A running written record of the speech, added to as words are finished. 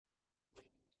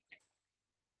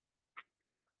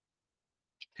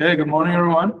Okay, good morning,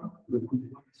 everyone. Good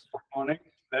morning.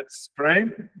 Let's pray.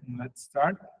 Let's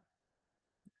start.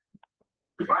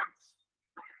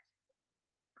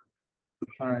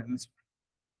 All right.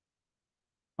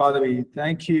 Father, we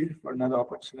thank you for another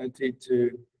opportunity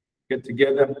to get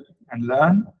together and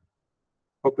learn.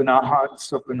 Open our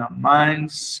hearts, open our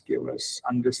minds, give us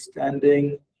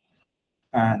understanding.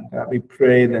 And we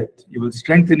pray that you will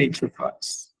strengthen each of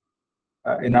us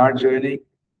in our journey,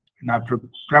 in our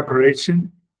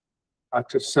preparation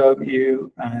to serve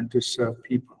you and to serve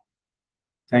people.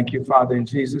 Thank you, Father, in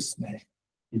Jesus' name.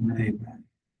 Amen.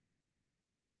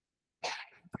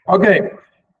 Okay,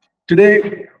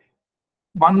 today,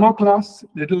 one more class,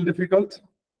 little difficult,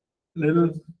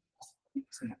 little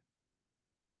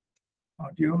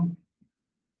audio.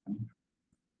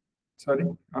 Sorry.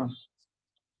 Oh.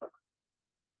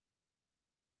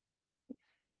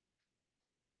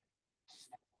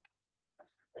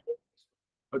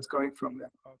 What's going from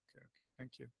there? Okay,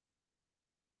 thank you.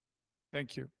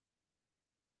 Thank you.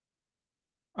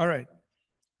 All right.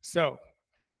 So,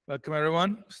 welcome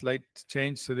everyone. Slight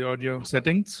change to the audio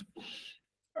settings.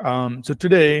 So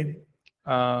today,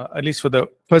 at least for the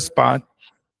first part,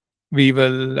 we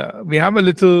have a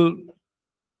little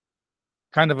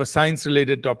kind of a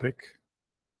science-related topic.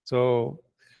 So,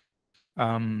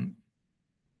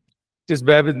 just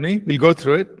bear with me. We'll go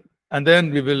through it, and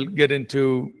then we will get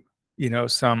into,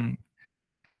 some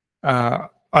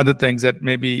other things that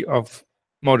may be of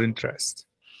more interest.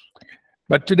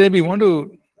 But today we want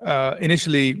to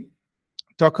initially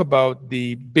talk about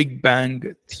the Big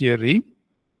Bang theory.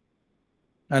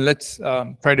 And let's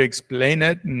try to explain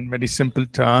it in very simple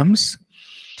terms.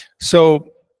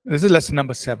 So this is lesson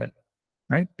number 7,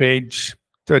 right? Page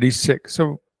 36.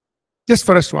 So just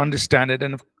for us to understand it,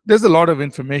 and there's a lot of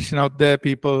information out there.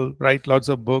 People write lots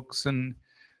of books and,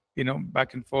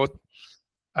 back and forth.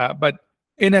 But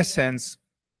in a sense,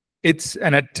 it's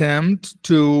an attempt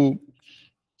to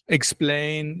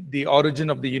explain the origin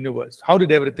of the universe. How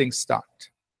did everything start?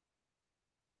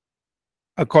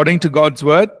 According to God's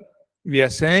word, we are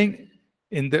saying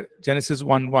in the Genesis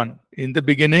 1:1, in the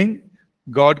beginning,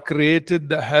 God created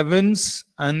the heavens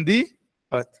and the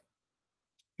earth.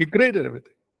 He created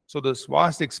everything. So this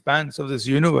vast expanse of this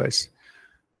universe,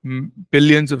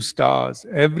 billions of stars,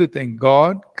 everything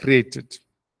God created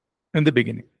in the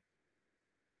beginning.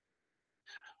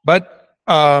 But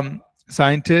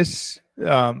scientists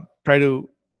try to,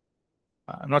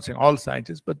 I'm not saying all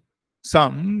scientists, but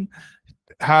some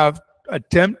have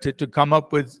attempted to come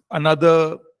up with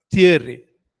another theory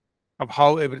of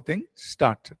how everything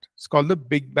started. It's called the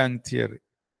Big Bang theory.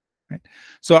 Right?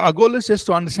 So our goal is just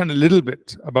to understand a little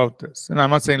bit about this. And I'm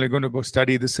not saying we're going to go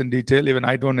study this in detail. Even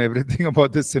I don't know everything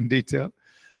about this in detail.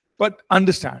 But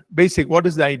understand, basic, what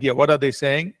is the idea? What are they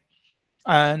saying?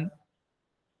 And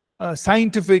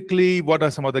scientifically, what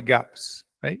are some of the gaps?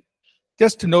 Right?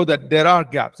 Just to know that there are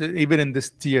gaps, even in this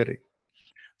theory.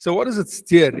 So what is its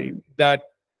theory? That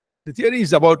the theory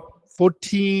is about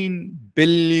 14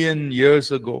 billion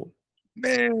years ago.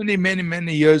 Many, many,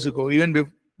 many years ago,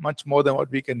 even much more than what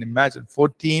we can imagine.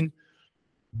 14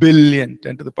 billion,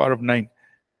 10 to the power of 9.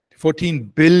 14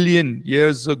 billion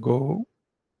years ago,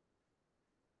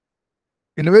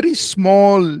 in a very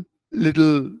small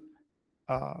little,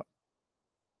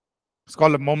 it's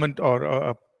called a moment or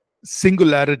a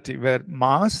singularity, where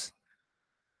mass,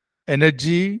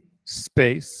 energy,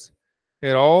 space,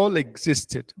 it all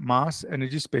existed. Mass,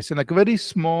 energy, space, and like a very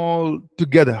small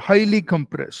together, highly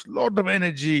compressed, lot of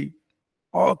energy,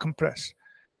 all compressed.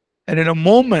 And in a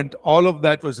moment, all of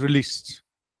that was released.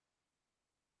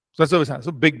 So that's what it was.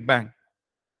 So Big Bang.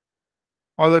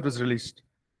 All that was released.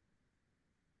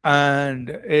 And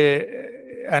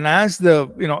as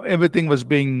the, everything was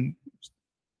being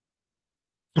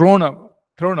thrown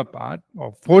apart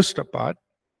or forced apart,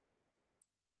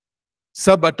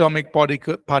 subatomic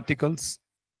particles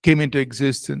came into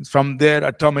existence. From there,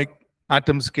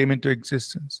 atoms came into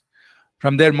existence.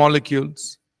 From there,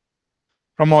 molecules.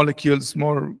 From molecules,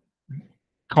 more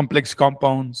complex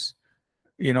compounds,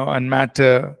 and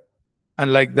matter.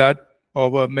 And like that,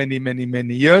 over many, many,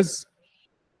 many years,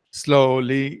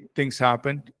 slowly things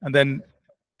happened. And then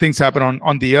things happen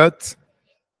on the earth.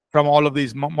 From all of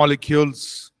these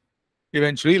molecules,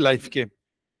 eventually life came.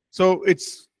 So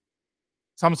it's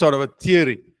some sort of a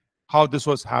theory how this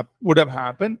would have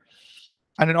happened.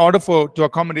 And in order to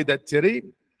accommodate that theory,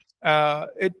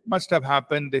 it must have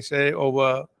happened, they say,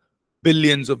 over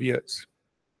billions of years.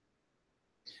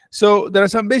 So there are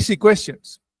some basic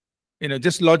questions,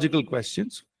 just logical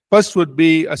questions. First would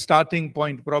be a starting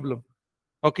point problem.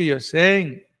 Okay, you're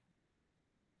saying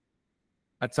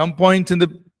at some point in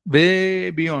the way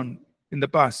beyond, in the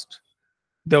past.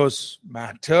 There was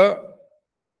matter,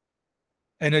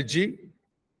 energy,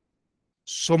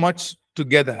 so much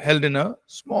together, held in a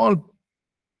small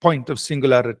point of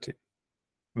singularity.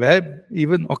 Where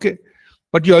even, okay,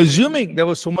 but you're assuming there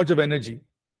was so much of energy.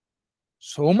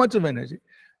 So much of energy.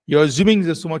 You're assuming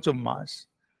there's so much of mass.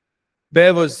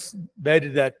 Where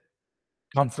did that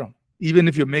come from? Even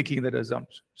if you're making that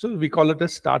assumption. So we call it a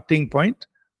starting point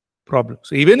problem.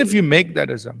 So even if you make that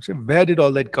assumption, where did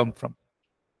all that come from?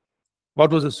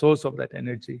 What was the source of that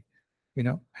energy?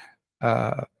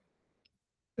 Where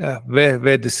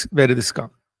did this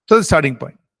come? So the starting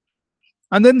point.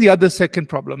 And then the other second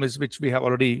problem is, which we have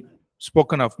already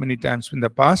spoken of many times in the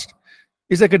past,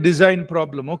 is like a design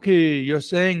problem. Okay, you're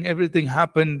saying everything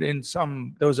happened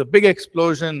there was a big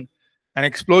explosion. An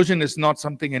explosion is not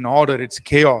something in order, it's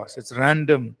chaos, it's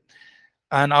random.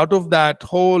 And out of that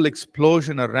whole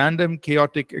explosion, a random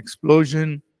chaotic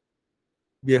explosion,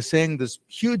 we are saying this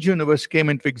huge universe came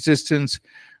into existence,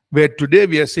 where today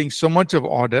we are seeing so much of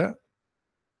order.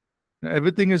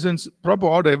 Everything is in proper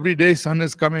order. Every day sun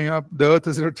is coming up, the earth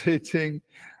is rotating,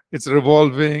 it's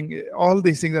revolving, all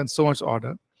these things are in so much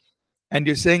order. And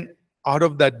you're saying out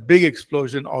of that big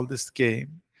explosion, all this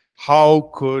came.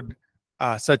 How could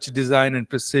such design and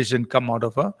precision come out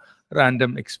of a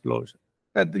random explosion?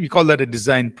 And we call that a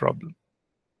design problem.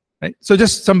 Right? So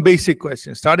just some basic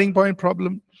questions. Starting point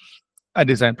problem, a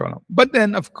design problem. But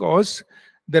then, of course,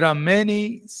 there are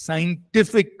many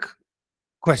scientific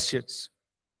questions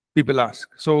people ask.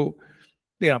 So,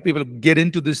 people get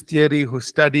into this theory who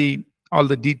study all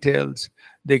the details.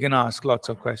 They can ask lots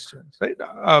of questions. Right?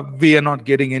 We are not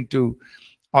getting into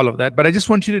all of that, but I just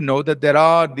want you to know that there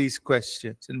are these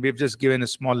questions, and we've just given a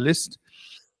small list.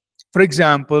 For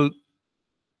example,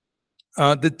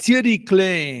 the theory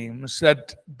claims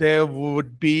that there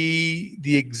would be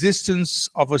the existence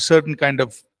of a certain kind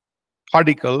of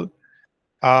particle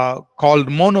called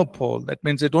monopole. That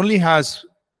means it only has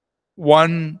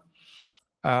one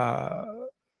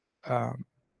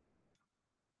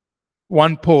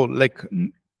pole, like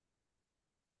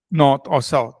north or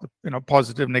south,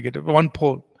 positive, negative, one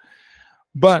pole.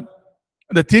 But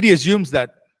the theory assumes that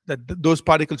those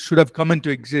particles should have come into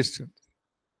existence.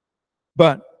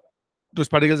 But those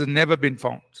particles have never been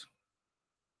found.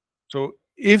 So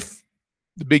if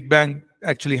the Big Bang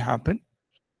actually happened,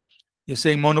 you're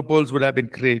saying monopoles would have been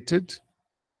created.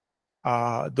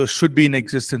 Those should be in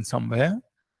existence somewhere,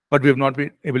 but we have not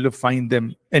been able to find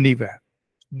them anywhere.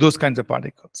 Those kinds of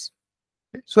particles.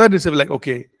 So that is like,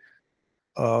 okay,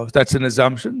 that's an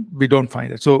assumption. We don't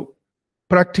find it. So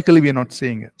practically, we are not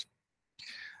seeing it.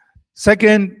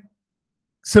 Second,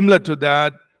 similar to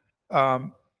that,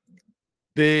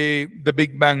 the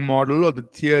Big Bang model or the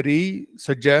theory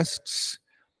suggests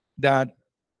that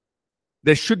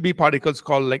there should be particles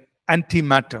called like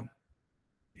antimatter.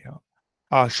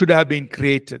 Should have been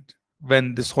created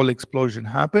when this whole explosion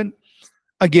happened.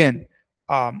 Again,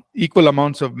 equal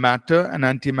amounts of matter and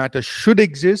antimatter should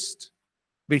exist.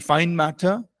 We find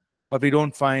matter, but we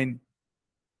don't find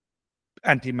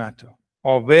antimatter,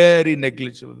 or very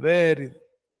negligible, very.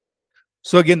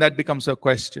 So again, that becomes a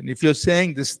question. If you're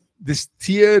saying this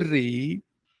theory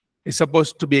is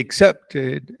supposed to be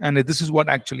accepted, and if this is what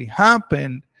actually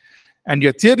happened, and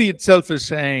your theory itself is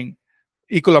saying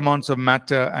equal amounts of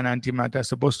matter and antimatter are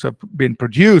supposed to have been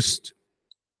produced,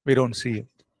 we don't see it.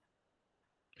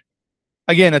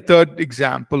 Again, a third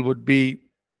example would be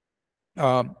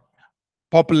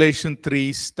population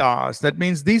 3 stars. That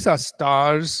means these are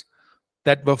stars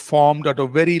that were formed out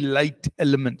of very light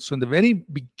elements. So in the very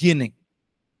beginning,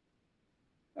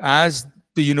 as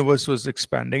the universe was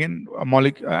expanding and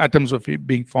atoms were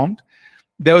being formed,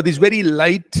 there were these very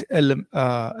light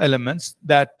elements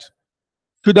that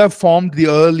should have formed the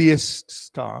earliest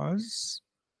stars.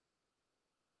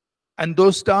 And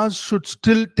those stars should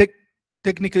still,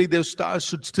 technically those stars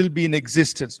should still be in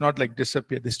existence, not like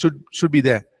disappear. They should be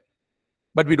there.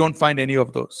 But we don't find any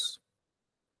of those.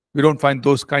 We don't find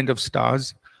those kind of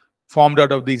stars formed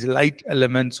out of these light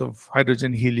elements of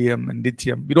hydrogen, helium, and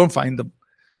lithium. We don't find them.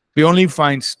 We only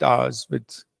find stars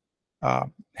with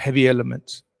heavy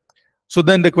elements. So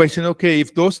then the question, okay,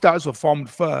 if those stars were formed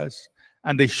first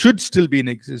and they should still be in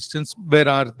existence, where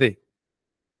are they?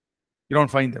 You don't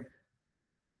find them.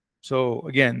 So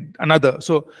again,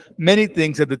 so many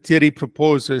things that the theory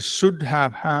proposes should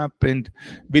have happened.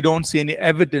 We don't see any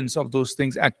evidence of those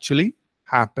things actually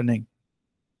happening.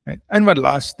 Right? And one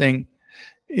last thing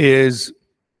is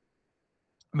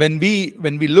when we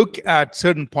look at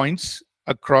certain points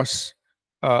across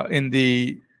in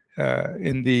the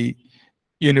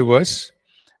universe,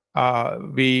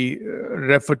 we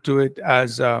refer to it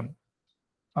as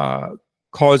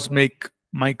cosmic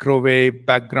microwave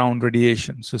background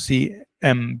radiation. So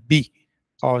CMB,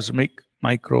 cosmic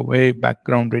microwave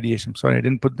background radiation. Sorry, I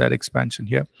didn't put that expansion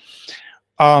here.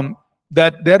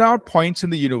 That there are points in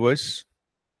the universe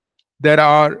that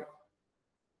are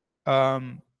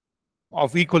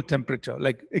of equal temperature,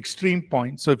 like extreme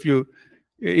points. So if you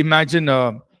imagine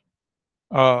a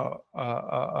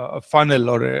funnel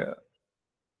or a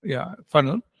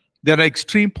funnel, there are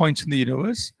extreme points in the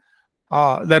universe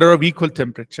that are of equal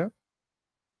temperature.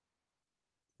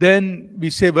 Then we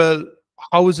say, well,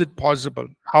 how is it possible?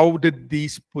 How did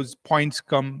these points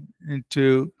come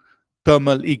into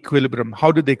thermal equilibrium?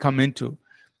 How did they come into?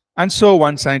 And so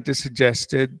one scientist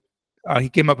suggested, he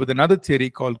came up with another theory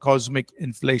called cosmic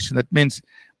inflation. That means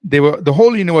the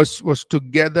whole universe was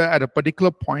together at a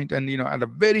particular point, and at a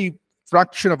very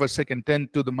fraction of a second, 10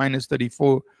 to the minus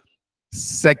 34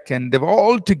 second, they were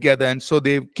all together, and so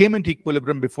they came into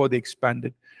equilibrium before they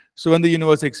expanded. So when the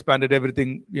universe expanded,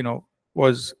 everything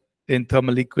was in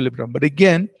thermal equilibrium. But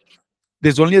again,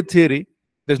 there's only a theory.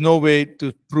 There's no way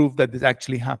to prove that this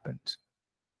actually happened,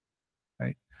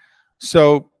 right?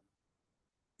 So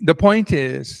the point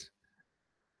is,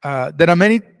 there are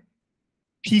many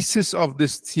pieces of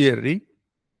this theory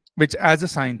which, as a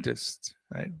scientist,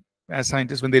 right, as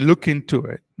scientists, when they look into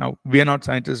it, now we are not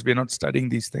scientists, we are not studying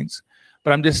these things,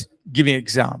 but I'm just giving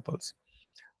examples,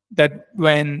 that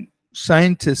when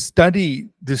scientists study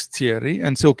this theory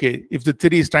and say, okay, if the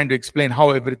theory is trying to explain how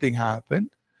everything happened,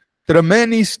 there are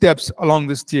many steps along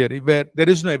this theory where there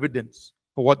is no evidence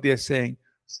for what they are saying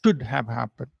should have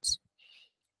happened,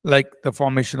 like the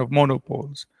formation of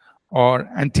monopoles, or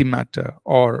antimatter,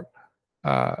 or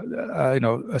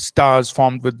stars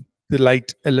formed with the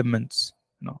light elements,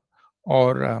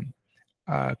 or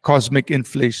cosmic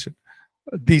inflation.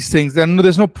 These things,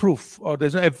 there's no proof or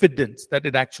there's no evidence that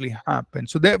it actually happened.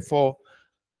 So therefore,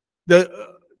 the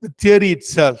theory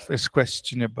itself is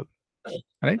questionable.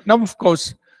 Right now, of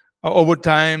course, over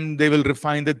time they will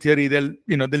refine the theory.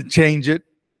 They'll change it.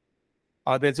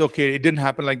 They'll say, okay, it didn't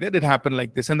happen like that. It happened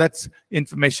like this, and that's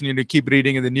information you keep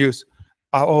reading in the news.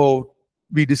 Oh,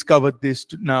 we discovered this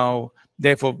now.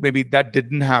 Therefore, maybe that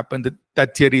didn't happen.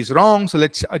 That theory is wrong. So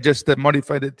let's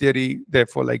modify the theory.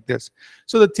 Therefore, like this.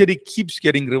 So the theory keeps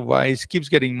getting revised, keeps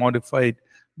getting modified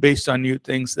based on new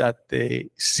things that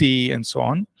they see and so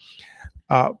on.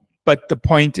 But the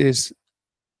point is,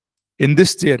 in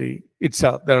this theory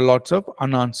itself, there are lots of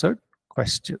unanswered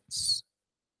questions.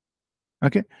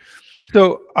 Okay.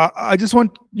 So I just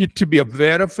want you to be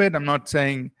aware of it. I'm not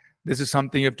saying this is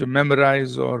something you have to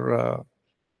memorize, or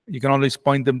you can always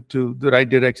point them to the right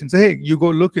direction. Say, hey, you go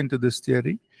look into this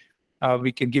theory.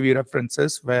 We can give you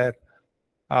references where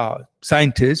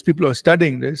scientists, people who are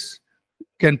studying this,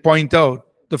 can point out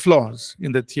the flaws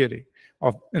in the theory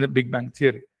in the Big Bang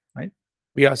theory. Right?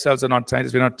 We ourselves are not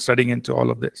scientists. We're not studying into all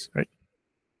of this. Right?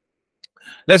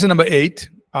 Lesson number 8,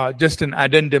 just an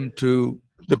addendum to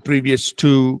the previous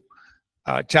two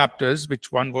chapters,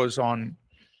 which one was on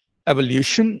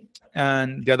evolution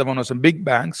and the other one was on Big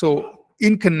Bang. So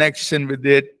in connection with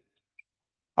it,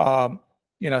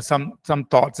 some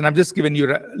thoughts, and I've just given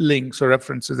you links or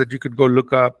references that you could go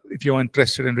look up if you're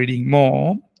interested in reading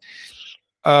more.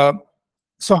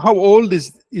 So how old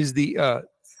is the Earth?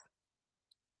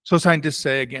 So scientists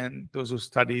say, again, those who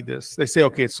study this, they say,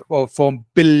 okay, it's about 4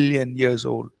 billion years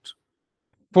old.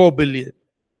 4 billion.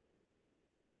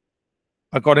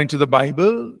 According to the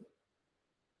Bible,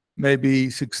 maybe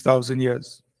 6,000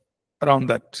 years, around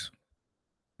that,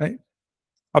 right?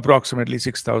 Approximately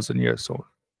 6,000 years old.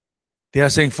 They are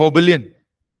saying 4 billion.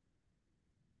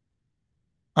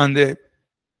 And they,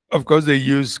 of course, they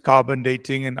use carbon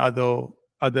dating and other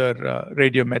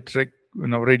radiometric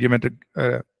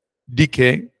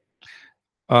decay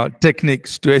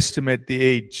techniques to estimate the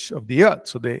age of the Earth.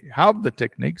 So they have the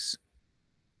techniques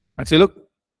and say, look,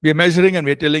 we are measuring and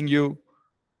we're telling you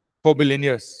 4 billion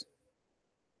years.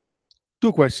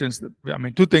 Two questions,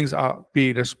 two things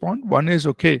we respond. One is,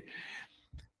 okay,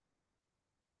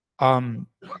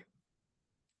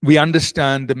 we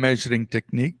understand the measuring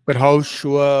technique, but how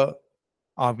sure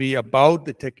are we about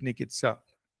the technique itself?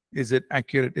 Is it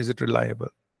accurate? Is it reliable?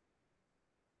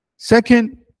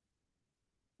 Second,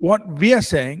 what we are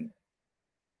saying,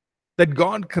 that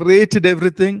God created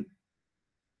everything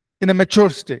in a mature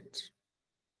state.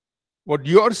 What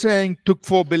you're saying took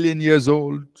 4 billion years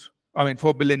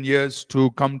 4 billion years to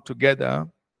come together.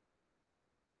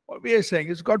 What we are saying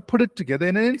is God put it together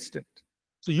in an instant.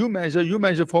 So you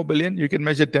measure 4 billion, you can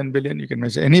measure 10 billion, you can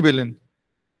measure any billion.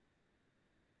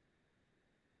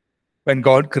 When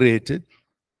God created,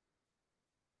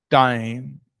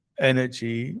 time,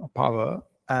 energy, power,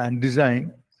 and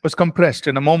design was compressed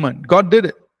in a moment. God did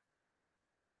it.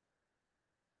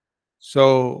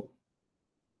 So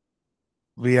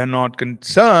we are not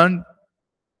concerned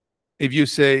if you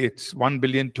say it's 1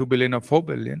 billion, 2 billion, or 4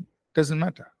 billion. Doesn't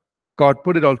matter. God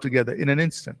put it all together in an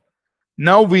instant.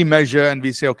 Now we measure and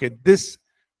we say, okay, this,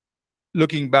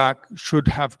 looking back, should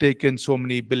have taken so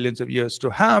many billions of years to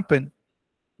happen.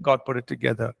 God put it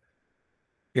together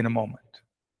in a moment.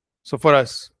 So for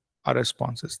us, our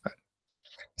response is that.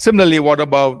 Similarly, what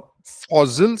about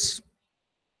fossils?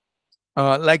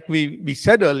 Like we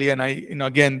said earlier, and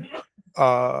again,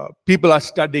 people are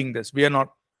studying this. We are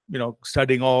not,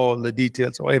 studying all the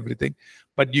details or everything,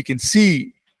 but you can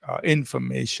see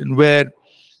information where,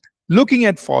 looking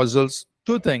at fossils,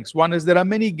 two things. One is there are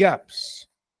many gaps.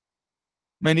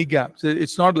 Many gaps.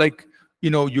 It's not like,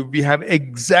 we have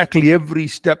exactly every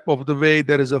step of the way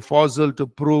there is a fossil to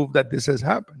prove that this has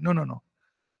happened. No.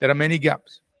 There are many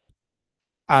gaps.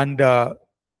 And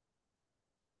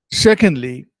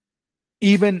secondly,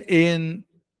 even in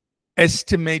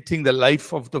estimating the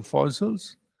life of the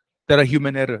fossils, there are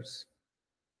human errors.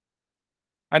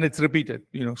 And it's repeated,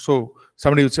 So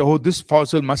somebody would say, oh, this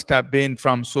fossil must have been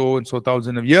from so and so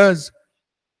thousand of years.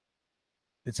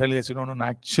 They suddenly say, no,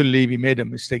 actually we made a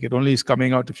mistake. It only is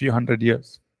coming out a few hundred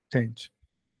years change.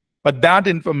 But that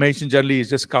information generally is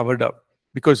just covered up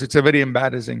because it's a very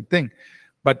embarrassing thing.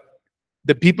 But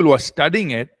the people who are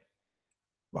studying it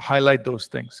highlight those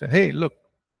things. Say, hey, look,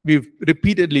 we've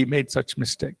repeatedly made such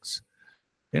mistakes,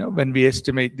 when we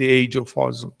estimate the age of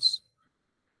fossils.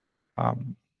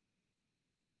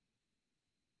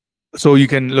 So you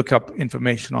can look up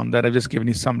information on that. I've just given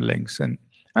you some links. And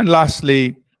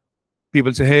lastly,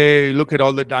 people say, hey, look at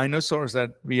all the dinosaurs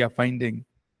that we are finding.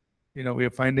 We are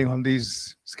finding all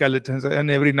these skeletons. And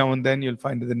every now and then you'll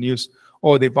find in the news,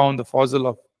 oh, they found the fossil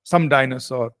of some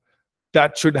dinosaur.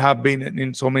 That should have been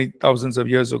in so many thousands of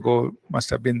years ago, must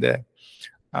have been there.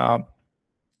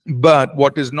 But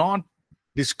what is not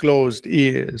disclosed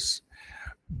is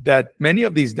that many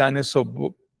of these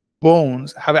dinosaur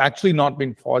bones have actually not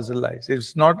been fossilized.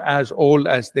 It's not as old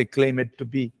as they claim it to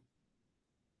be.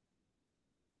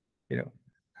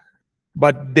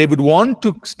 But they would want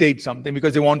to state something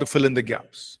because they want to fill in the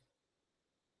gaps.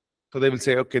 So they will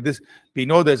say, okay, we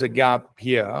know there's a gap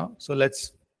here, so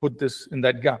let's put this in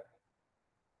that gap.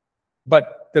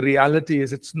 But the reality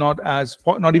is it's not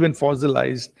even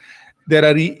fossilized. There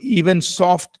are even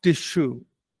soft tissue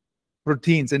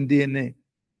proteins in DNA.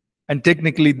 And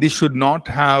technically, this should not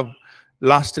have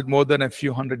lasted more than a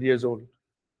few hundred years,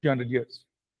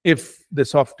 if the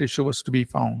soft tissue was to be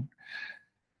found.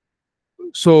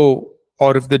 So,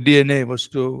 or if the DNA was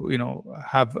to,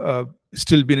 have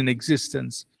still been in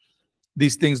existence,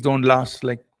 these things don't last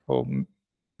like for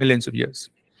millions of years.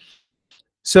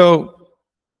 So,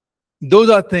 those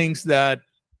are things that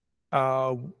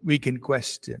we can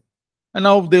question. And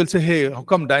now they'll say, hey, how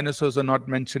come dinosaurs are not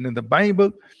mentioned in the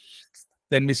Bible?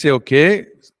 Then we say, okay,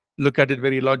 look at it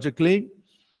very logically.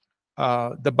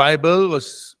 The Bible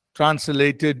was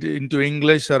translated into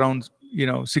English around,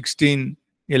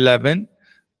 1611.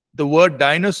 The word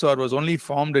dinosaur was only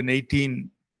formed in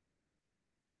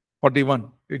 1841.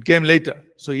 It came later.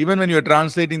 So even when you're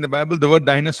translating the Bible, the word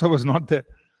dinosaur was not there.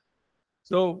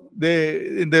 So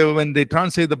when they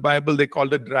translate the Bible, they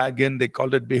called it dragon, they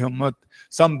called it behemoth,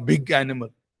 some big animal.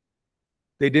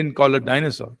 They didn't call it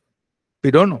dinosaur.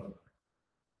 We don't know.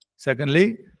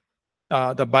 Secondly,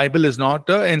 the Bible is not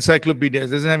an encyclopedia. It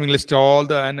doesn't have list all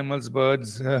the animals,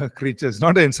 birds, creatures.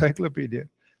 Not an encyclopedia.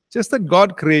 Just that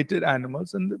God created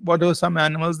animals, and whatever some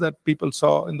animals that people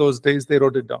saw in those days, they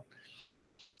wrote it down.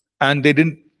 And they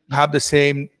didn't have the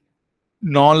same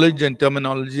knowledge and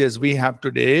terminology as we have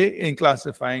today in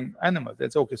classifying animals.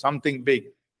 That's okay, something big,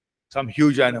 some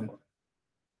huge animal.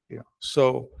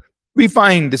 So we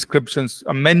find descriptions,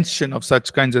 a mention of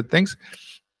such kinds of things.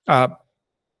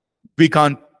 We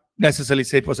can't necessarily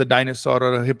say it was a dinosaur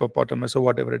or a hippopotamus or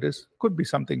whatever it is. Could be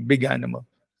something big animal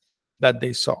that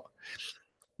they saw.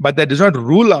 But that does not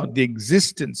rule out the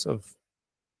existence of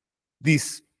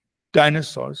these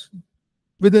dinosaurs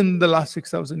within the last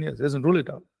 6,000 years. It doesn't rule it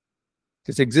out.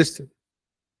 It's existed,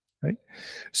 right?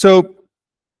 So,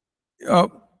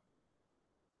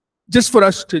 just for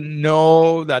us to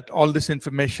know that all this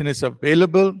information is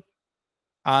available,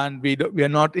 and we are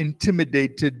not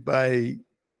intimidated by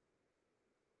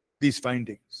these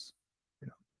findings,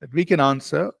 that we can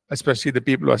answer, especially the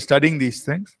people who are studying these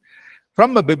things,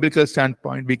 from a biblical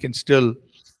standpoint, we can still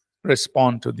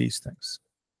respond to these things.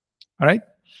 All right?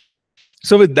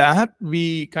 So with that,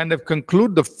 we kind of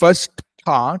conclude the first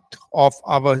part of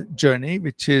our journey,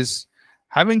 which is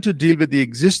having to deal with the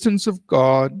existence of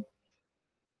God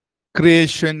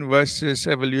creation versus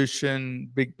evolution,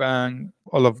 Big Bang,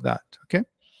 all of that. Okay.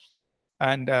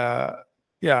 And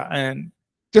yeah, and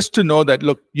just to know that,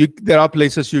 look, there are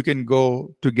places you can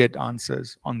go to get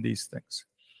answers on these things.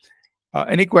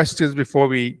 Any questions before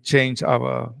we change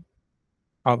our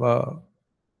thought?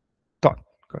 Go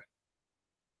ahead.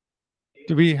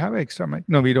 Do we have extra mic?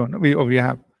 No, we don't. We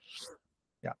have.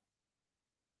 Yeah.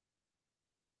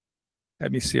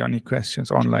 Let me see any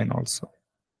questions online also.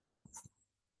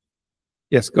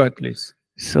 Yes, go ahead, please.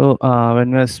 So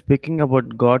when we are speaking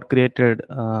about God created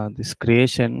this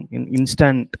creation in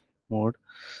instant mode,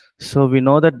 so we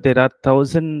know that there are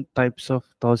thousand types of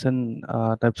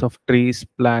trees,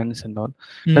 plants, and all.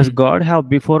 Does God have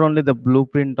before only the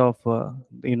blueprint of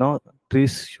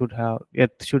trees should have,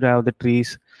 earth should have the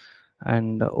trees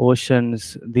and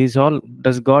oceans? These all,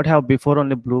 does God have before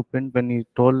only blueprint when He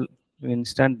told in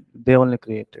instant they only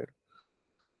created?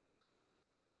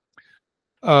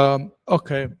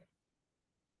 Okay.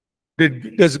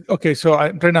 Okay, so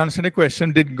I'm trying to answer the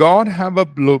question. Did God have a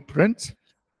blueprint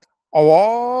of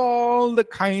all the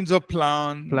kinds of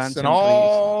plants and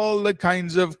all the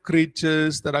kinds of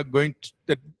creatures that are going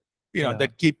to,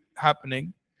 that keep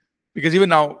happening? Because even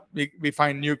now we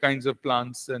find new kinds of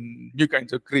plants and new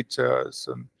kinds of creatures.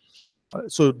 And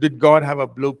so did God have a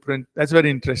blueprint? That's a very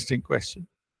interesting question.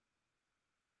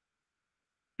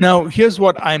 Now, here's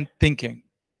what I'm thinking.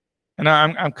 And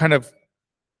I'm kind of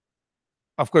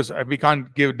course, we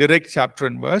can't give direct chapter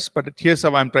and verse, but here's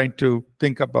how I'm trying to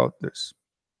think about this.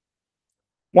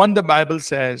 One, the Bible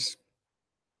says,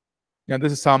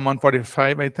 this is Psalm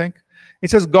 145, I think. It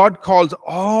says, God calls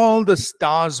all the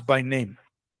stars by name.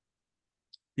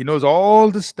 He knows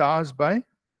all the stars by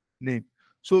name.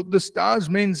 So the stars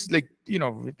means, like,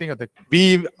 we think of that.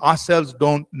 We ourselves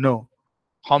don't know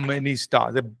how many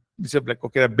stars. We say, like,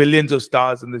 okay, there are billions of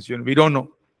stars in this universe. We don't know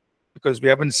because we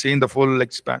haven't seen the full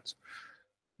expanse.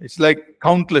 It's like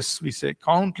countless, we say,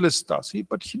 countless stars.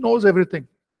 But He knows everything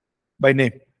by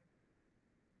name.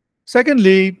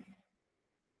 Secondly,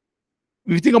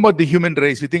 we think about the human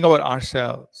race, we think about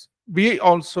ourselves. We're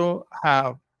all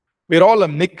a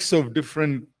mix of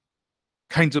different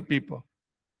kinds of people.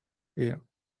 Yeah.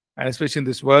 And especially in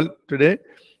this world today,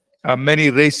 many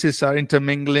races are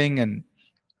intermingling, and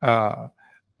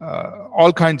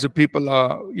all kinds of people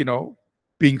are,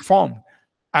 being formed.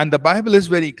 And the Bible is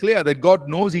very clear that God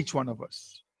knows each one of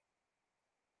us.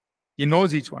 He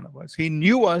knows each one of us. He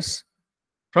knew us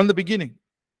from the beginning.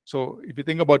 So if you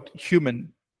think about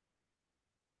human,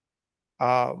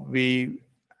 we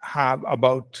have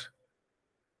about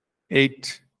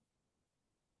 8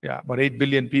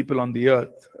 billion people on the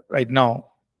earth right now.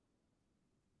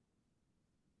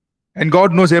 And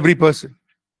God knows every person.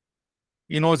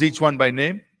 He knows each one by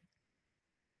name.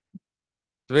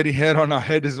 The very hair on our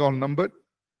head is all numbered,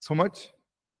 so much.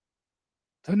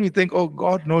 Then we think, oh,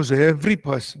 God knows every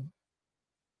person.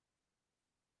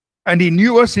 And He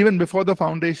knew us even before the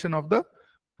foundation of the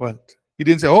world. He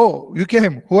didn't say, oh, you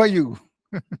came. Who are you?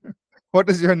 What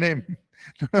is your name?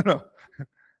 No.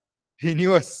 He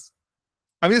knew us.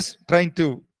 I'm just trying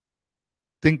to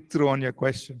think through on your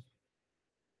question.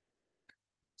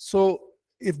 So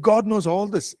if God knows all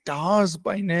the stars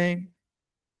by name,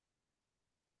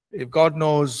 if God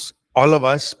knows all of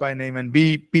us by name, and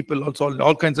people also,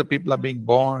 all kinds of people are being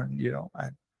born,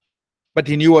 but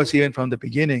He knew us even from the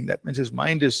beginning. That means His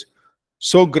mind is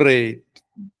so great,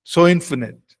 so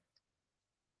infinite.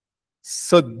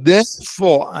 So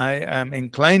therefore, I am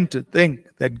inclined to think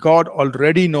that God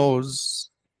already knows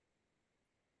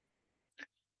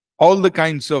all the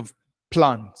kinds of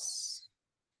plants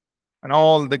and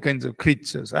all the kinds of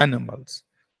creatures, animals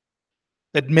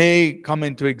that may come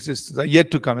into existence, are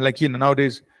yet to come. Like,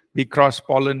 nowadays we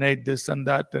cross-pollinate this and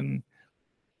that, and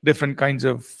different kinds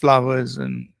of flowers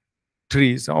and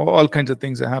trees, all kinds of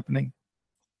things are happening.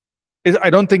 I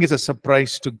don't think it's a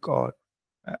surprise to God.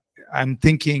 I'm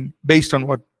thinking, based on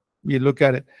what we look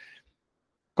at it,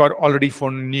 God already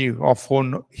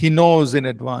foreknew, He knows in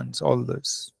advance all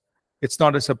this. It's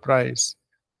not a surprise.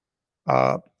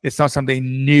 It's not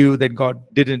something new that God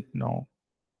didn't know.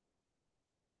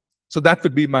 So that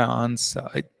would be my answer.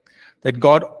 That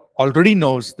God already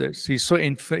knows this. He's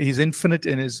He's infinite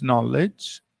in His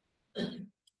knowledge.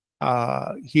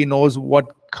 He knows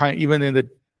what kind, even in the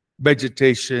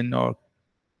vegetation or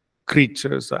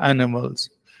creatures or animals,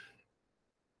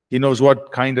 He knows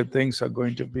what kind of things are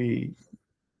going to be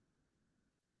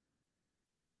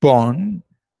born.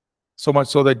 So much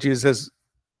so that Jesus,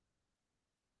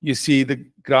 you see the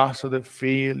grass of the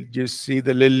field, you see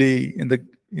the lily in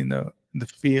the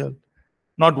field.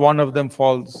 Not one of them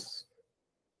falls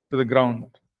to the ground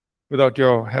without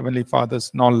your heavenly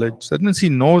Father's knowledge. That means He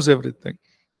knows everything.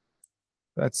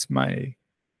 That's my,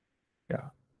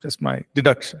 just my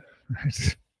deduction.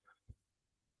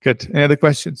 Good. Any other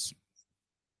questions?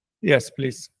 Yes,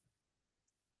 please.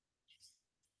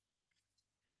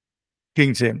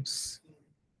 King James.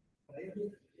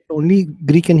 Only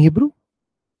Greek and Hebrew?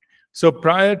 So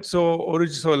let's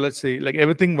say like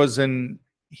everything was in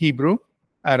Hebrew,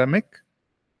 Aramaic,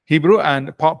 Hebrew,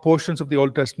 and portions of the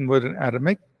Old Testament were in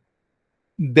Aramaic.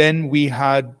 Then we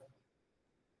had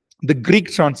the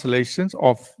Greek translations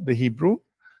of the Hebrew.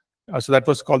 So that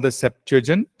was called the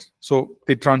Septuagint. So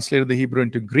they translated the Hebrew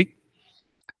into Greek.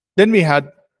 Then we had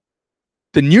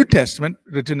the New Testament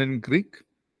written in Greek.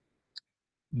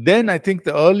 Then I think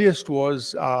the earliest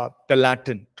was the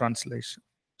Latin translation.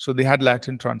 So they had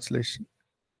Latin translation.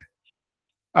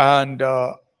 And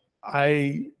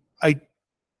I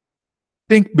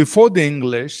think before the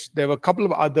English, there were a couple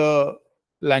of other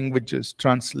languages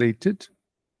translated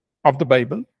of the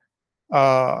Bible.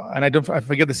 And I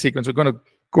forget the sequence. We're going to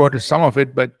go to some of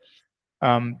it, but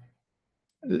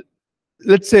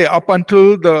let's say up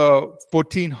until the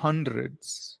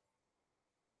 1400s,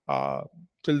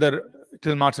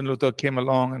 till Martin Luther came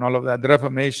along and all of that, the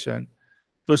Reformation,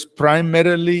 it was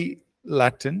primarily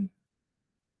Latin,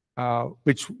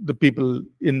 which the people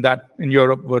in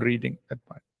Europe were reading at that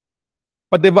point.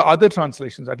 But there were other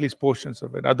translations, at least portions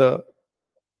of it,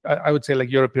 I would say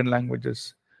like European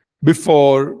languages,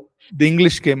 before the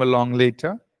English came along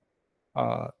later.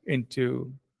 I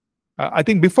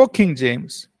think before King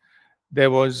James, there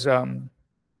was there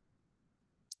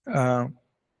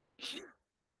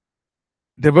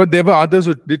were others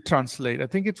who did translate. I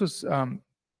think it was I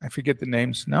forget the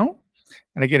names now.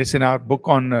 And again, it's in our book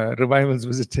on revivals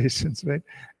visitations, right?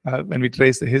 When we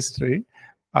trace the history,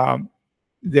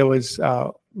 there was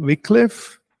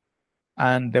Wycliffe,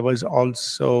 and there was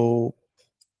also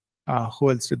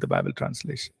who else did the Bible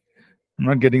translation? I'm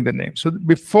not getting the name. So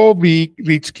before we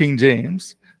reached King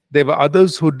James, there were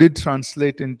others who did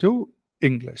translate into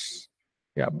English.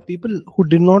 Yeah. People who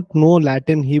did not know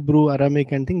Latin, Hebrew,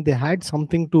 Aramaic, and things, they had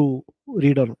something to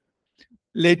read on.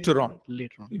 Later on.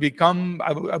 We come,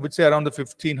 I would say, around the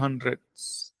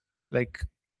 1500s, like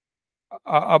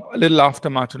a little after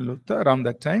Martin Luther, around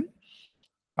that time.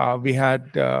 We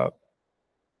had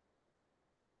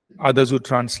others who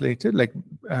translated, like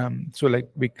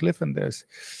Wycliffe, and there's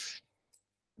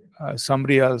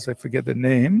somebody else, I forget the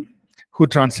name, who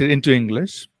translated into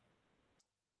English.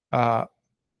 And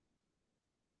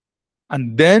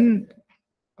then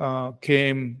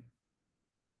came,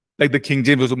 like the King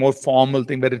James was a more formal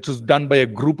thing, but it was done by a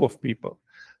group of people.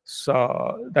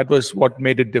 So that was what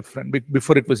made it different.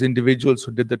 Before it was individuals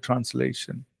who did the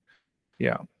translation.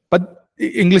 Yeah. But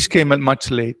English came much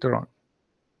later on.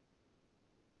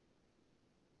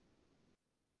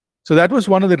 So that was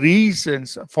one of the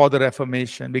reasons for the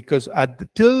Reformation, because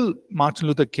till Martin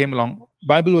Luther came along,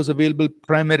 Bible was available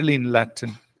primarily in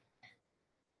Latin.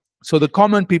 So the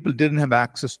common people didn't have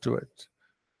access to it.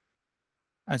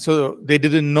 And so they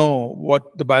didn't know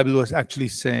what the Bible was actually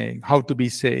saying, how to be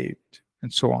saved,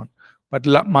 and so on. But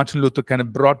Martin Luther kind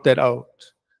of brought that out,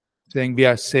 saying we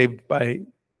are saved by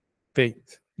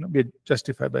faith. We are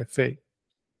justified by faith.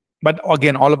 But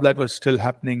again, all of that was still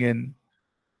happening in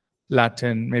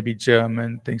Latin, maybe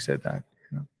German, things like that.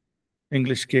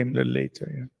 English came a little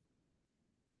later.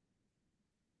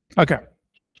 Okay.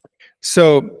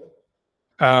 So,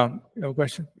 a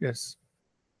question? Yes.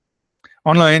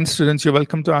 Online students, you're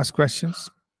welcome to ask questions.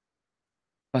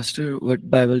 Pastor, what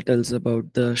Bible tells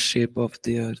about the shape of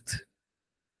the earth?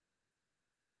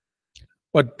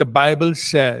 What the Bible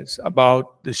says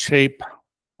about the shape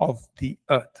of the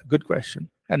earth. Good question.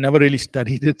 I never really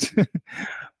studied it.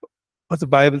 What's the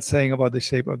Bible saying about the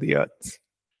shape of the earth?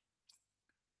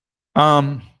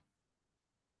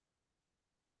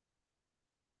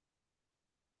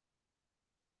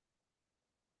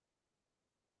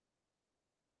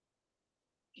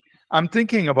 I'm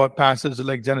thinking about passages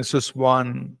like Genesis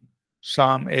 1,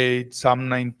 Psalm 8, Psalm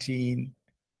 19,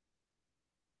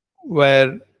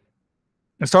 where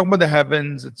it's talking about the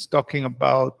heavens, it's talking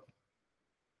about,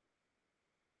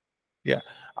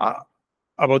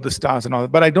 about the stars and all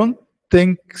that. But I don't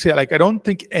think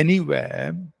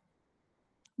anywhere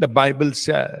the Bible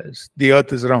says the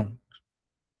earth is round.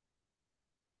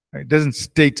 It doesn't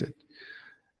state it.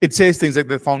 It says things like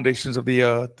the foundations of the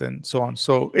earth and so on.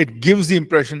 So it gives the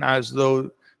impression as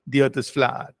though the earth is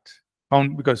flat,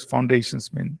 because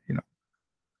foundations mean,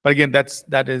 But again,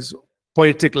 that is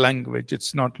poetic language.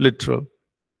 It's not literal.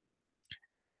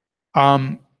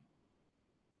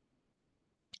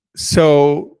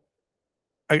 So,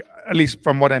 at least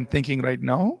from what I'm thinking right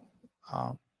now,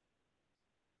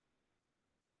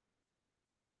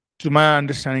 to my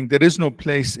understanding, there is no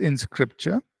place in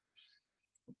Scripture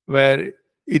where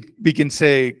we can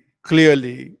say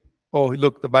clearly, oh,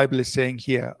 look, the Bible is saying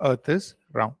here, earth is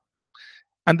round.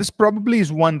 And this probably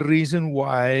is one reason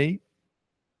why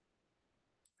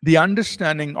the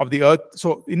understanding of the earth,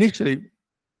 so initially,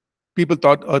 people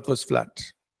thought earth was flat.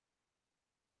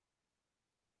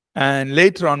 And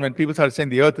later on, when people started saying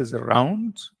the earth is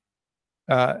round,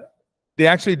 they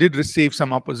actually did receive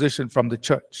some opposition from the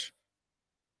church.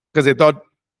 Because they thought,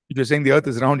 if you're saying the earth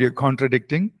is round, you're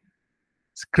contradicting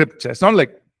Scripture. It's not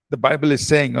like the Bible is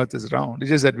saying earth is round. It's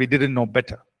just that we didn't know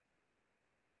better.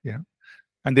 Yeah.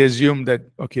 And they assumed that,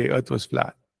 okay, earth was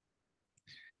flat.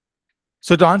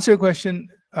 So to answer your question,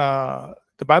 the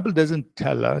Bible doesn't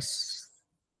tell us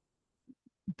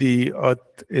the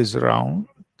earth is round.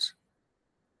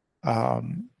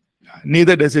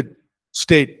 Neither does it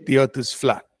state the earth is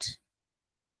flat.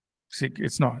 See,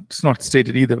 it's not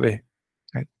stated either way.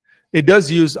 Right? It does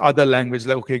use other language,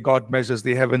 like, okay, God measures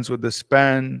the heavens with the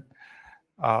span,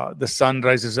 the sun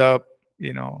rises up,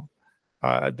 the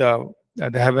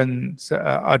heavens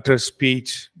utter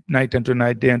speech, night unto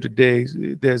night, day unto day.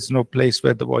 There's no place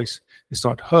where the voice is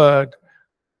not heard,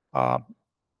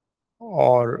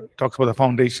 or talks about the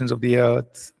foundations of the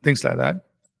earth, things like that.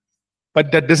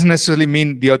 But that doesn't necessarily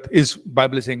mean the earth is,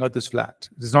 Bible is saying earth is flat.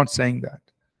 It's not saying that.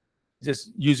 It's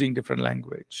just using different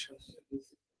language.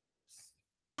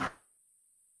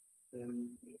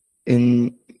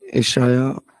 In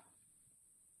Isaiah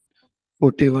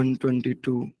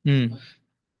 41:22.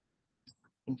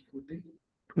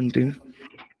 20.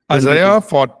 Isaiah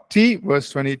 40, verse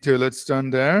 22. Let's turn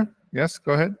there. Yes,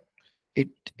 go ahead.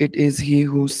 It is he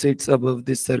who sits above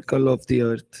the circle of the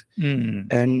earth,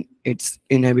 and its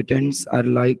inhabitants are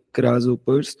like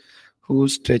grasshoppers, who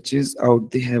stretches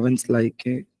out the heavens like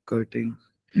a curtain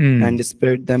and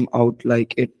spread them out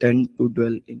like a tent to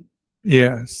dwell in.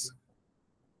 Yes.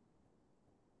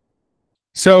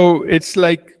 So it's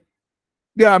like,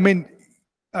 yeah, I mean,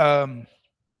 I'm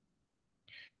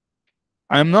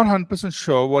not 100%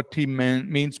 sure what he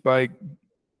means by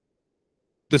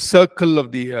the circle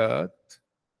of the earth.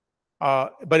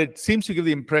 But it seems to give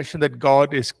the impression that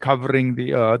God is covering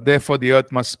the earth. Therefore, the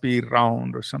earth must be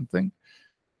round or something.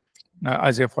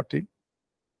 Isaiah 40.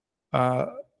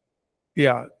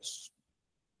 Yeah.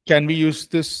 Can we use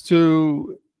this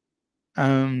to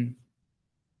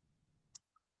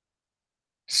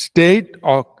state,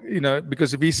 or,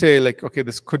 because if we say, like, okay,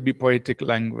 this could be poetic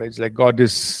language, like God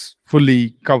is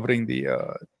fully covering the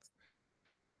earth.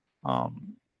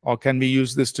 Or can we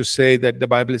use this to say that the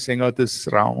Bible is saying earth is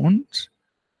round?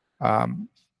 I'm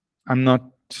not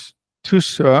too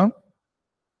sure.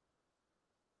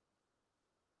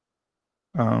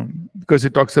 Because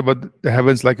it talks about the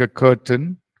heavens like a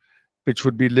curtain, which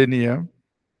would be linear,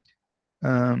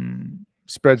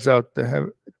 spreads out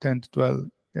the 10 to 12.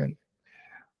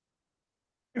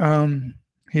 And,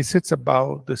 he sits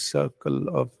above the circle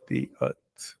of the earth.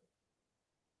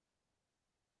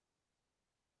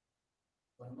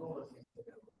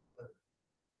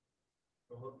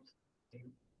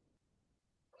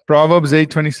 Proverbs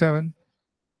 8:27.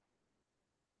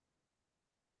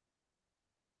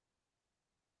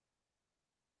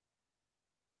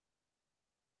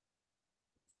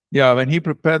 Yeah, when he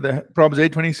prepared Proverbs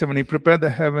 8:27, he prepared the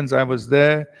heavens, I was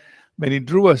there. When he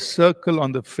drew a circle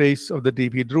on the face of the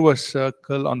deep, he drew a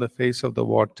circle on the face of the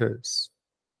waters.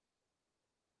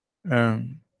 Yeah,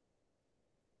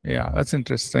 that's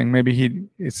interesting. Maybe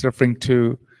it's referring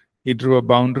to, he drew a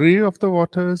boundary of the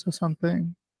waters or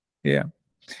something. Yeah.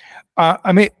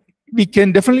 I mean, we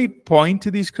can definitely point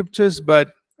to these scriptures,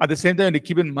 but at the same time, to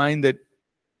keep in mind that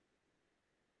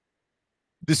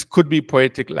this could be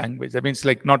poetic language. I mean, it's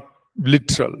like not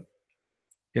literal.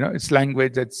 It's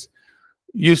language that's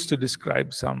used to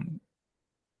describe something.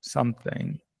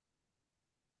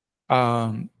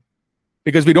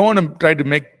 Because we don't want to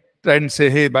try and say,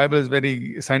 hey, Bible is a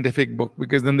very scientific book,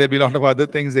 because then there'll be a lot of other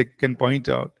things they can point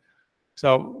out.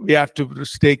 So we have to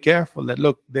stay careful that,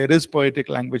 look, there is poetic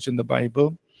language in the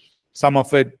Bible. Some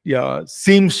of it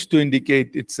seems to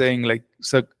indicate it's saying like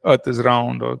earth is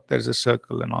round or there's a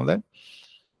circle and all that.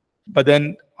 But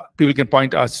then people can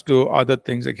point us to other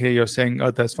things like, hey, you're saying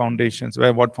earth has foundations.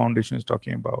 What foundation is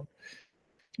talking about?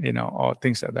 Or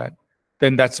things like that.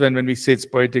 Then that's when we say it's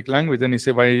poetic language, then you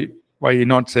say, why are you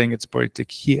not saying it's poetic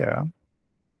here?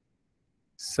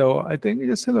 So I think we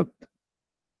just say, look,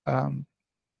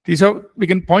 we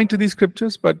can point to these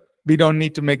scriptures, but we don't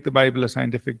need to make the Bible a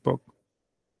scientific book.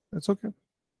 That's okay.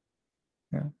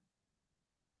 Yeah.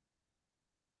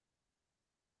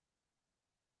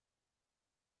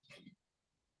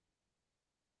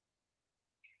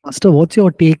 Pastor, what's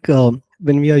your take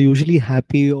when we are usually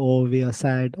happy or we are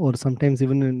sad, or sometimes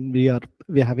even when we are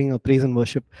having a praise and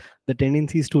worship, the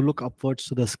tendency is to look upwards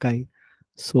to the sky.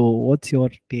 So, what's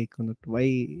your take on it?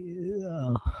 Why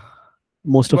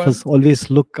most of Well, us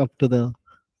always look up to the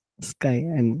sky,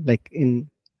 and like in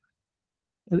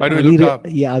why do we look up?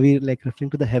 yeah, are we like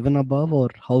referring to the heaven above, or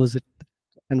how is it?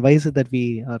 And why is it that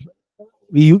we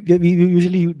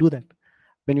usually do that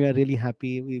when we are really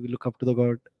happy? We look up to the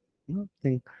God,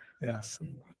 thing. Yeah.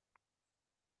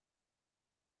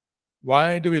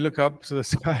 Why do we look up to the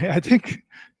sky? I think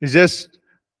it's just,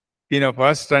 for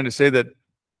us trying to say that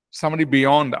somebody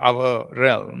beyond our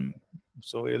realm.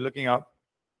 So we're looking up,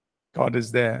 God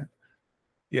is there.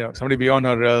 Somebody beyond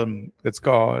our realm, that's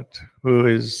God, who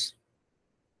is,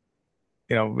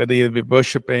 whether you'll be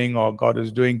worshiping or God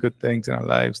is doing good things in our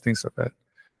lives, things like that.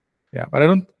 Yeah, but I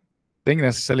don't think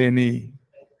necessarily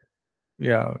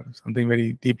something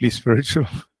very deeply spiritual.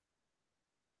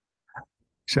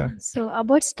 Sure. So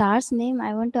about star's name,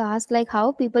 I want to ask like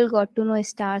how people got to know a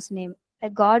star's name.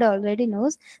 Like God already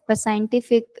knows, but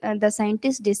the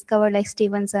scientists discovered like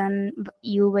Stevenson,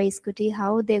 U.V. Scotty,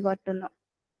 how they got to know.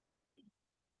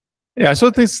 Yeah, so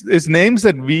this is names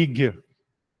that we give,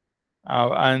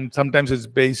 and sometimes it's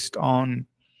based on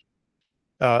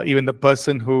even the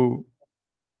person who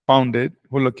found it,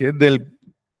 who look it, they'll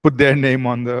put their name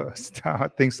on the star,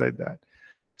 things like that.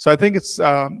 So I think it's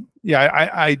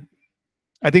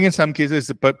I think in some cases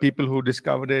the people who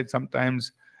discovered it,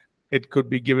 sometimes it could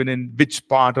be given in which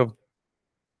part of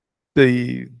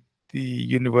the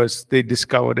universe they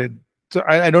discovered it. So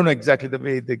I don't know exactly the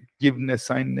way they give and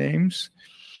assign names,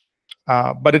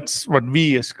 but it's what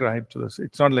we ascribe to this.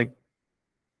 It's not like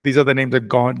these are the names that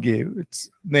God gave. It's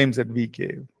names that we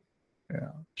gave,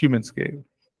 humans gave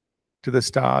to the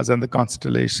stars and the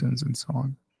constellations and so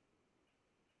on.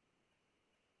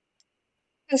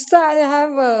 Pastor, I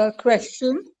have a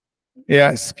question.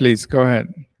 Yes, please go ahead.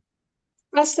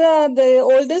 Pastor, the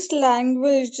oldest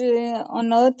language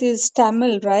on earth is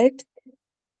Tamil, right?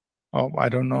 Oh, I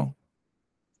don't know.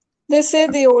 They say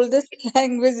the oldest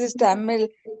language is Tamil.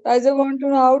 I just want to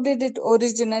know how did it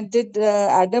originate? Did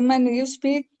Adam and Eve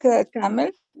speak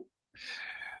Tamil?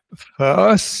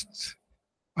 First,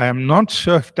 I am not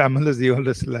sure if Tamil is the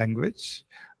oldest language.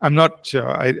 I'm not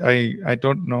sure. I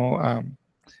don't know.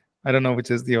 I don't know which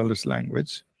is the oldest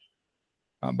language.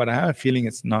 But I have a feeling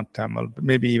it's not Tamil.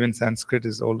 Maybe even Sanskrit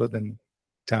is older than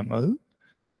Tamil.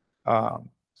 And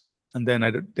then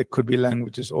there could be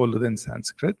languages older than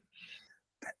Sanskrit.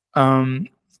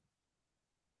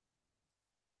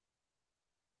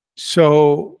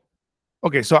 So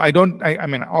I don't, I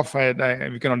mean,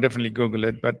 we cannot definitely Google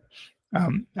it, but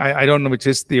I don't know which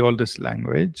is the oldest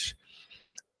language.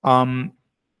 So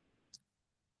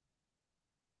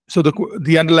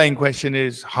the underlying question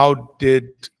is, how did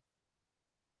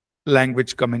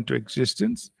language come into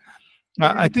existence?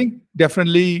 I think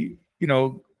definitely,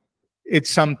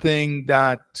 it's something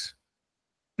that,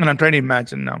 and I'm trying to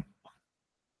imagine now,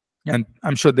 and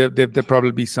I'm sure there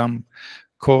probably be some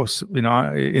course,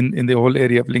 in the whole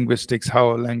area of linguistics,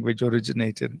 how language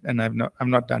originated, and I've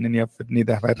not done any of it,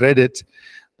 neither have I read it,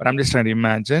 but I'm just trying to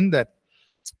imagine that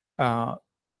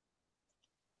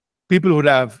people would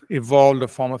have evolved a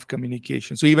form of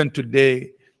communication. So even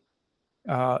today,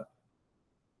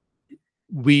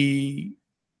 we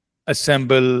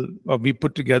assemble or we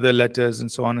put together letters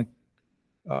and so on,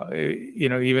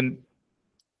 even,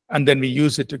 and then we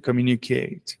use it to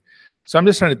communicate. So I'm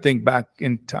just trying to think back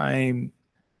in time.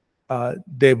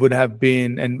 There would have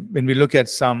been, and when we look at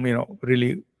some,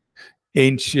 really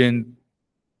ancient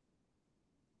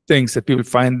things that people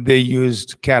find, they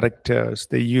used characters,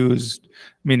 they used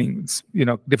meanings,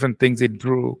 different things they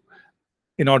drew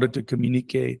in order to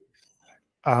communicate.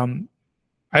 I'm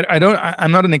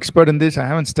not an expert in this. I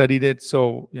haven't studied it.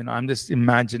 So, I'm just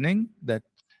imagining that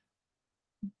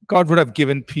God would have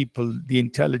given people the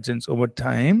intelligence over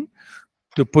time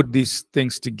to put these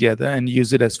things together and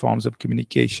use it as forms of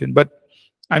communication. But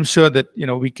I'm sure that,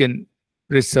 we can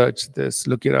research this,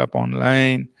 look it up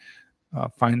online,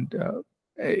 find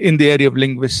in the area of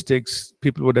linguistics,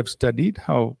 people would have studied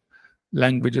how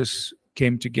languages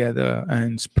came together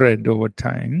and spread over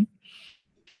time.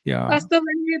 Yeah. Pastor,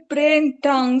 when we pray in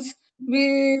tongues,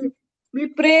 we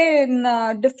pray in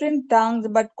different tongues,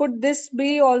 but could this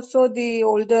be also the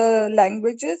older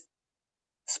languages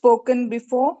spoken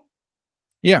before?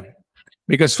 Yeah,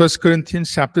 because 1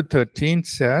 Corinthians chapter 13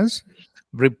 says,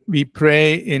 we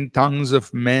pray in tongues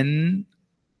of men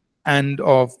and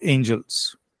of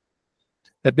angels.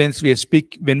 That means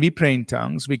when we pray in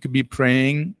tongues, we could be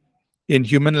praying in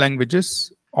human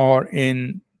languages or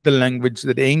in the language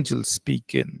that angels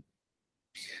speak in.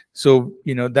 So,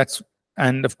 that's,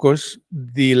 and of course,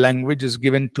 the language is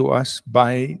given to us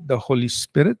by the Holy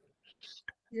Spirit.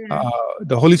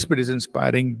 The Holy Spirit is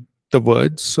inspiring the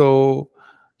words. So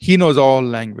he knows all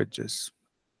languages,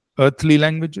 earthly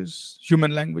languages,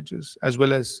 human languages, as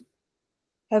well as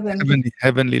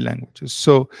heavenly languages.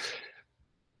 So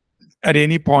at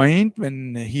any point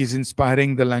when he's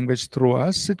inspiring the language through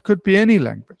us, it could be any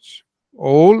language,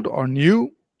 old or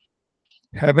new,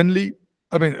 earthly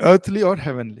or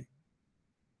heavenly.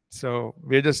 So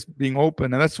we're just being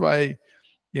open. And that's why,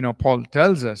 Paul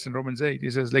tells us in Romans 8, he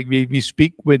says, like, we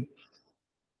speak with,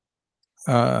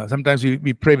 sometimes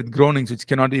we pray with groanings which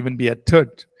cannot even be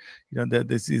uttered.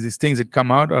 There's these things that come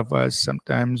out of us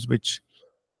sometimes which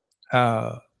in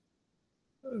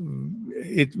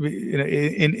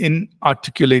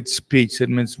articulate speech. It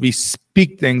means we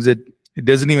speak things that it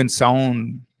doesn't even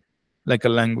sound like a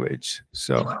language.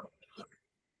 So,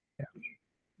 yeah.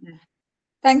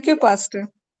 Thank you, Pastor.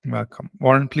 Welcome.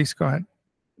 Warren, please go ahead.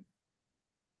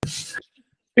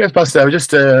 Yes, Pastor.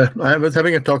 I was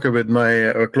having a talk with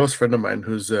a close friend of mine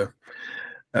who's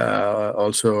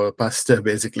also a pastor,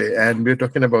 basically, and we're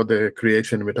talking about the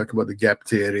creation. We're talking about the gap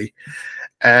theory,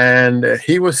 and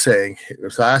he was saying.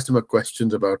 So I asked him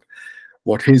questions about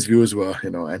what his views were,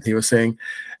 and he was saying,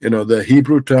 the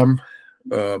Hebrew term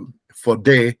for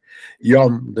day,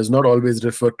 yom, does not always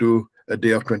refer to a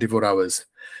day of 24 hours.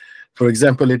 For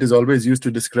example, it is always used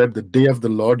to describe the day of the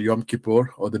Lord, Yom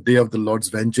Kippur, or the day of the Lord's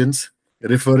vengeance,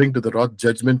 referring to the wrath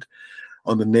judgment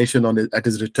on the nation at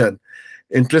his return.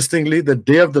 Interestingly, the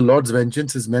day of the Lord's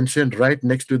vengeance is mentioned right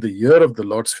next to the year of the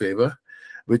Lord's favor,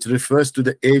 which refers to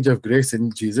the age of grace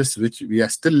in Jesus, which we are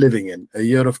still living in, a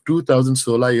year of 2,000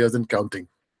 solar years and counting.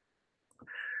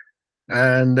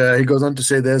 And he goes on to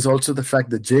say there's also the fact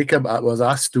that Jacob was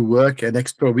asked to work an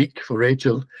extra week for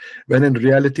Rachel, when in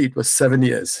reality it was 7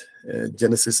 years,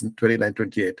 Genesis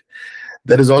 29:28.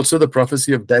 There is also the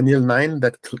prophecy of Daniel 9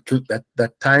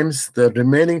 that times the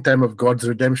remaining time of God's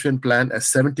redemption plan as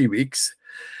 70 weeks,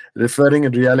 referring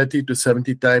in reality to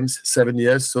 70 times 7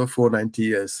 years, so 490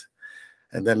 years.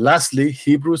 And then lastly,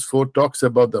 Hebrews 4 talks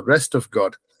about the rest of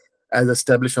God as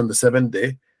established on the seventh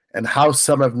day, and how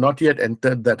some have not yet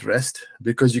entered that rest,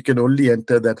 because you can only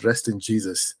enter that rest in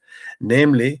Jesus.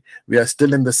 Namely, we are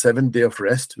still in the seventh day of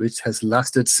rest, which has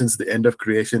lasted since the end of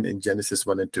creation in Genesis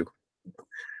 1 and 2.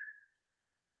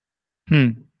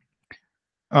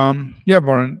 Yeah,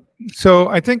 Warren. So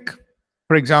I think,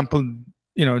 for example,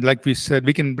 like we said,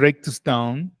 we can break this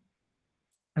down,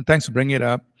 and thanks for bringing it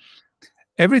up.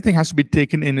 Everything has to be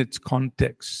taken in its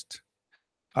context.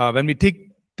 When we take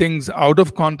things out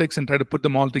of context and try to put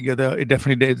them all together, it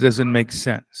definitely doesn't make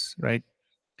sense, right?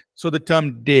 So the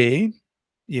term day,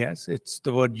 yes, it's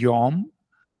the word yom.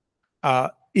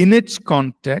 In its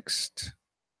context,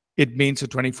 it means a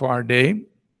 24-hour day.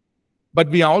 But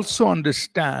we also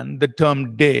understand the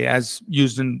term day as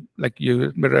used in, like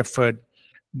you referred,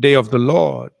 day of the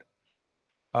Lord,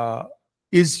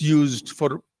 is used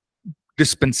for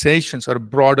dispensations or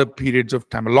broader periods of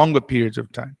time, longer periods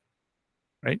of time,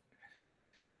 right?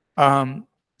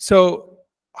 So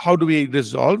how do we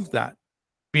resolve that?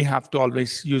 We have to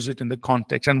always use it in the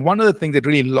context. And one of the things that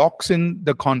really locks in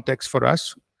the context for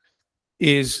us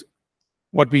is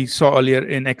what we saw earlier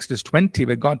in Exodus 20,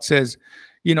 where God says,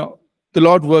 the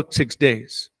Lord worked 6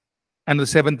 days, and the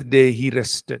seventh day he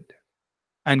rested.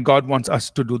 And God wants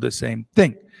us to do the same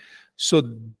thing. So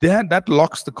that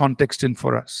locks the context in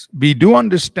for us. We do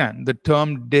understand the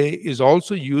term day is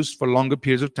also used for longer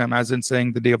periods of time, as in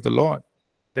saying the day of the Lord,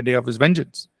 the day of his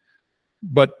vengeance.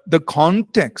 But the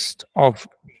context of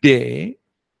day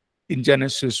in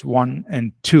Genesis 1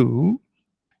 and 2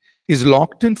 is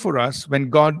locked in for us when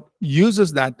God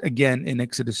uses that again in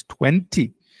Exodus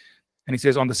 20. And he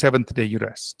says, on the seventh day you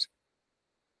rest.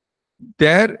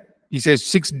 There, he says,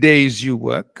 6 days you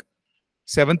work,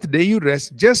 seventh day you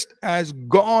rest, just as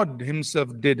God himself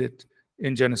did it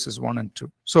in Genesis 1 and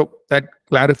 2. So that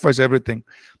clarifies everything.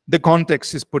 The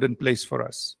context is put in place for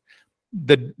us.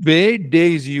 The way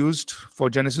day is used for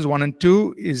Genesis 1 and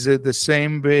 2 is the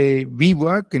same way we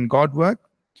work and God work.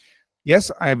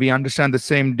 Yes, we understand the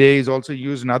same day is also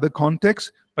used in other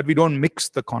contexts, but we don't mix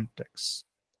the contexts.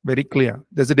 Very clear.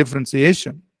 There's a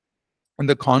differentiation in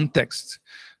the context.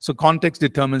 So context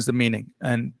determines the meaning,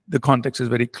 and the context is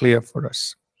very clear for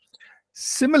us.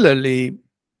 Similarly,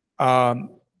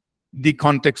 the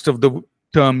context of the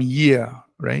term year,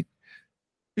 right?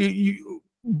 The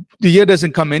year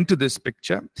doesn't come into this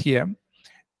picture here.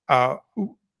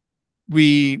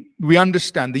 We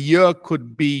understand the year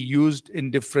could be used in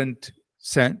different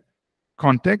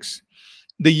contexts.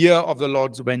 the year of the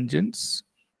Lord's vengeance,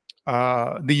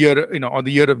 the year, or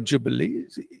the year of Jubilee,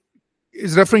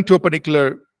 is referring to a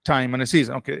particular time and a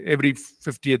season. Okay, every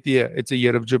 50th year, it's a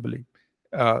year of Jubilee,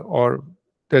 or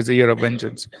there's a year of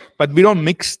vengeance. But we don't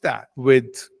mix that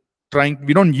with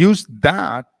we don't use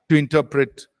that to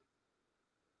interpret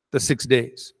the 6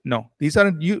 days. No, these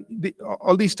aren't,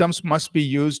 all these terms must be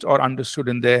used or understood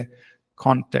in their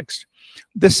context.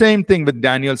 The same thing with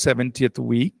Daniel's 70th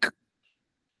week.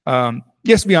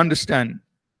 Yes, we understand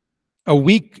a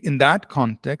week in that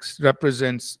context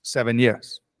represents 7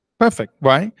 years. Perfect.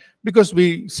 Why? Because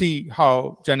we see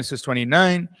how Genesis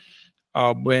 29,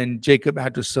 when Jacob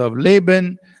had to serve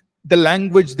Laban, the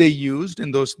language they used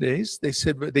in those days, they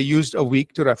said they used a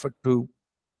week to refer to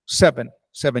 7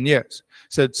 years.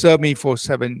 So serve me for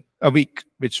a week,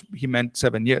 which he meant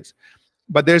 7 years.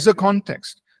 But there's a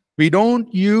context. We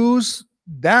don't use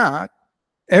that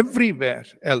everywhere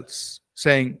else,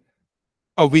 saying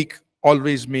a week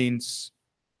always means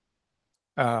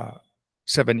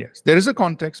 7 years. There is a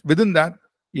context within that,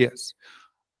 yes.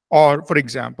 Or, for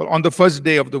example, on the first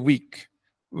day of the week,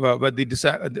 where in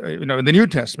the New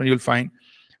Testament, you'll find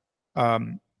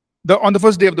on the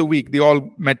first day of the week, they all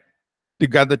met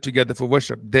together for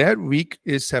worship. Their week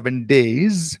is 7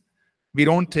 days. We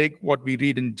don't take what we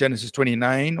read in Genesis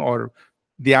 29 or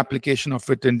the application of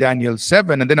it in Daniel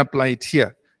 7 and then apply it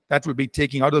here. That will be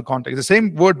taking out of the context. The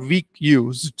same word week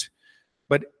used,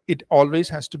 but it always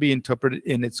has to be interpreted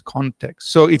in its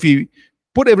context. So if you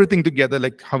put everything together,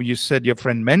 like how you said, your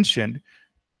friend mentioned,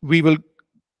 we will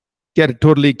get a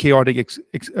totally chaotic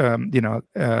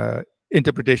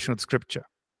interpretation of Scripture.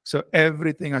 So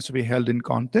everything has to be held in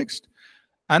context,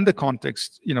 and the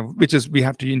context, which is we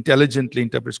have to intelligently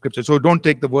interpret Scripture. So don't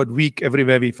take the word week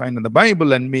everywhere we find in the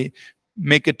Bible and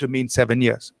make it to mean 7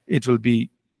 years. It will be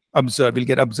absurd. We'll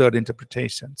get absurd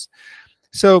interpretations.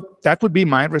 So that would be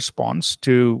my response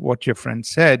to what your friend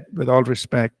said, with all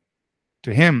respect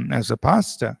to him as a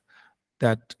pastor,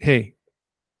 that, hey,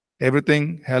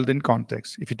 everything held in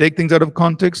context. If you take things out of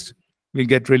context, we'll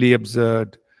get really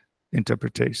absurd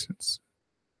interpretations.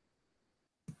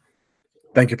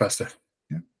 Thank you, Pastor.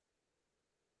 Yeah.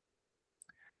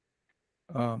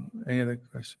 Any other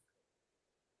question?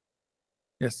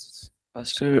 Yes.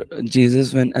 Pastor,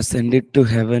 Jesus, when ascended to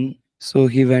heaven, so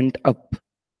he went up.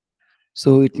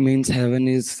 So it means heaven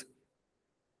is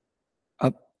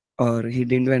up, or he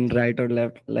didn't went right or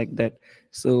left like that.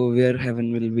 So where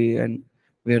heaven will be and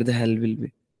where the hell will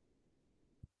be?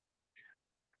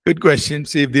 Good question.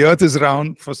 See, if the earth is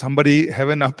round, for somebody,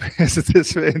 heaven up is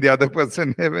this way, the other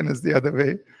person, heaven is the other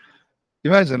way.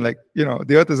 Imagine,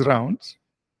 the earth is round.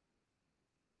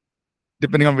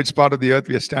 Depending on which part of the earth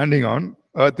we are standing on,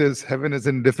 heaven is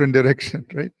in different direction,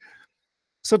 right?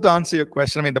 So to answer your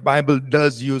question, the Bible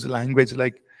does use language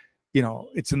like,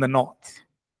 it's in the north,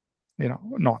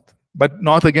 north. But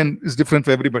north, again, is different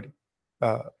for everybody,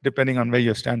 depending on where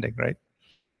you're standing, right?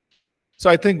 So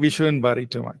I think we shouldn't worry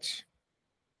too much.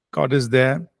 God is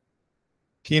there.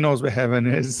 He knows where heaven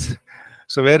is.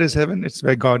 So where is heaven? It's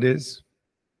where God is.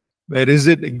 Where is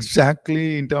it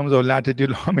exactly in terms of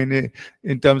latitude?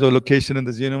 In terms of location in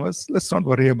this universe? Let's not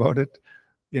worry about it.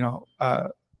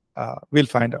 We'll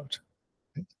find out.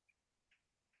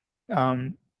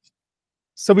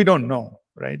 So we don't know,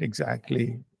 right,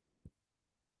 exactly.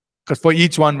 Because for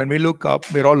each one, when we look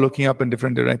up, we're all looking up in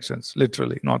different directions,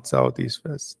 literally, north, south, east,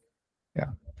 west.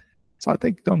 Yeah. So I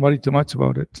think don't worry too much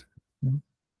about it.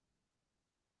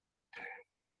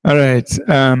 All right.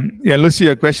 Lucy,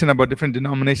 a question about different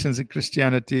denominations in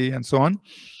Christianity and so on.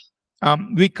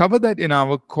 We covered that in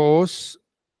our course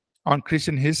on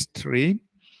Christian history.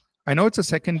 I know it's a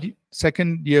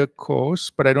second year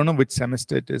course, but I don't know which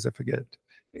semester it is. I forget.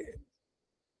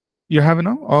 You have it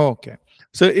now? Oh, okay.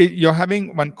 So you're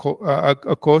having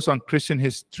a course on Christian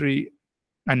history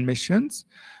and missions.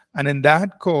 And in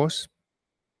that course,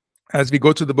 as we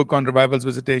go through the book on revivals,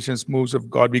 visitations, moves of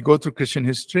God, we go through Christian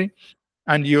history,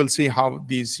 and you'll see how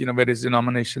these, various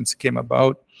denominations came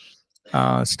about,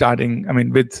 starting,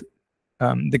 with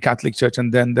the Catholic Church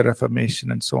and then the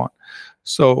Reformation and so on.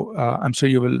 So I'm sure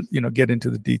you will, get into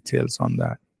the details on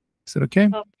that. Is it okay?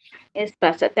 Oh, yes,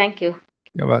 Pastor. Thank you.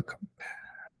 You're welcome.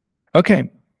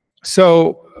 Okay.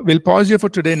 So we'll pause here for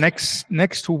today.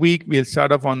 Next week, we'll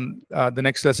start off on the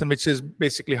next lesson, which is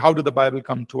basically how did the Bible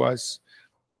come to us?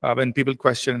 When people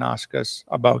question and ask us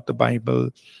about the Bible,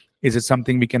 is it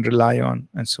something we can rely on,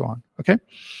 and so on. Okay.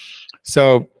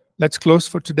 So let's close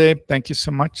for today. Thank you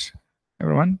so much,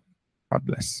 everyone. God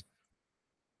bless.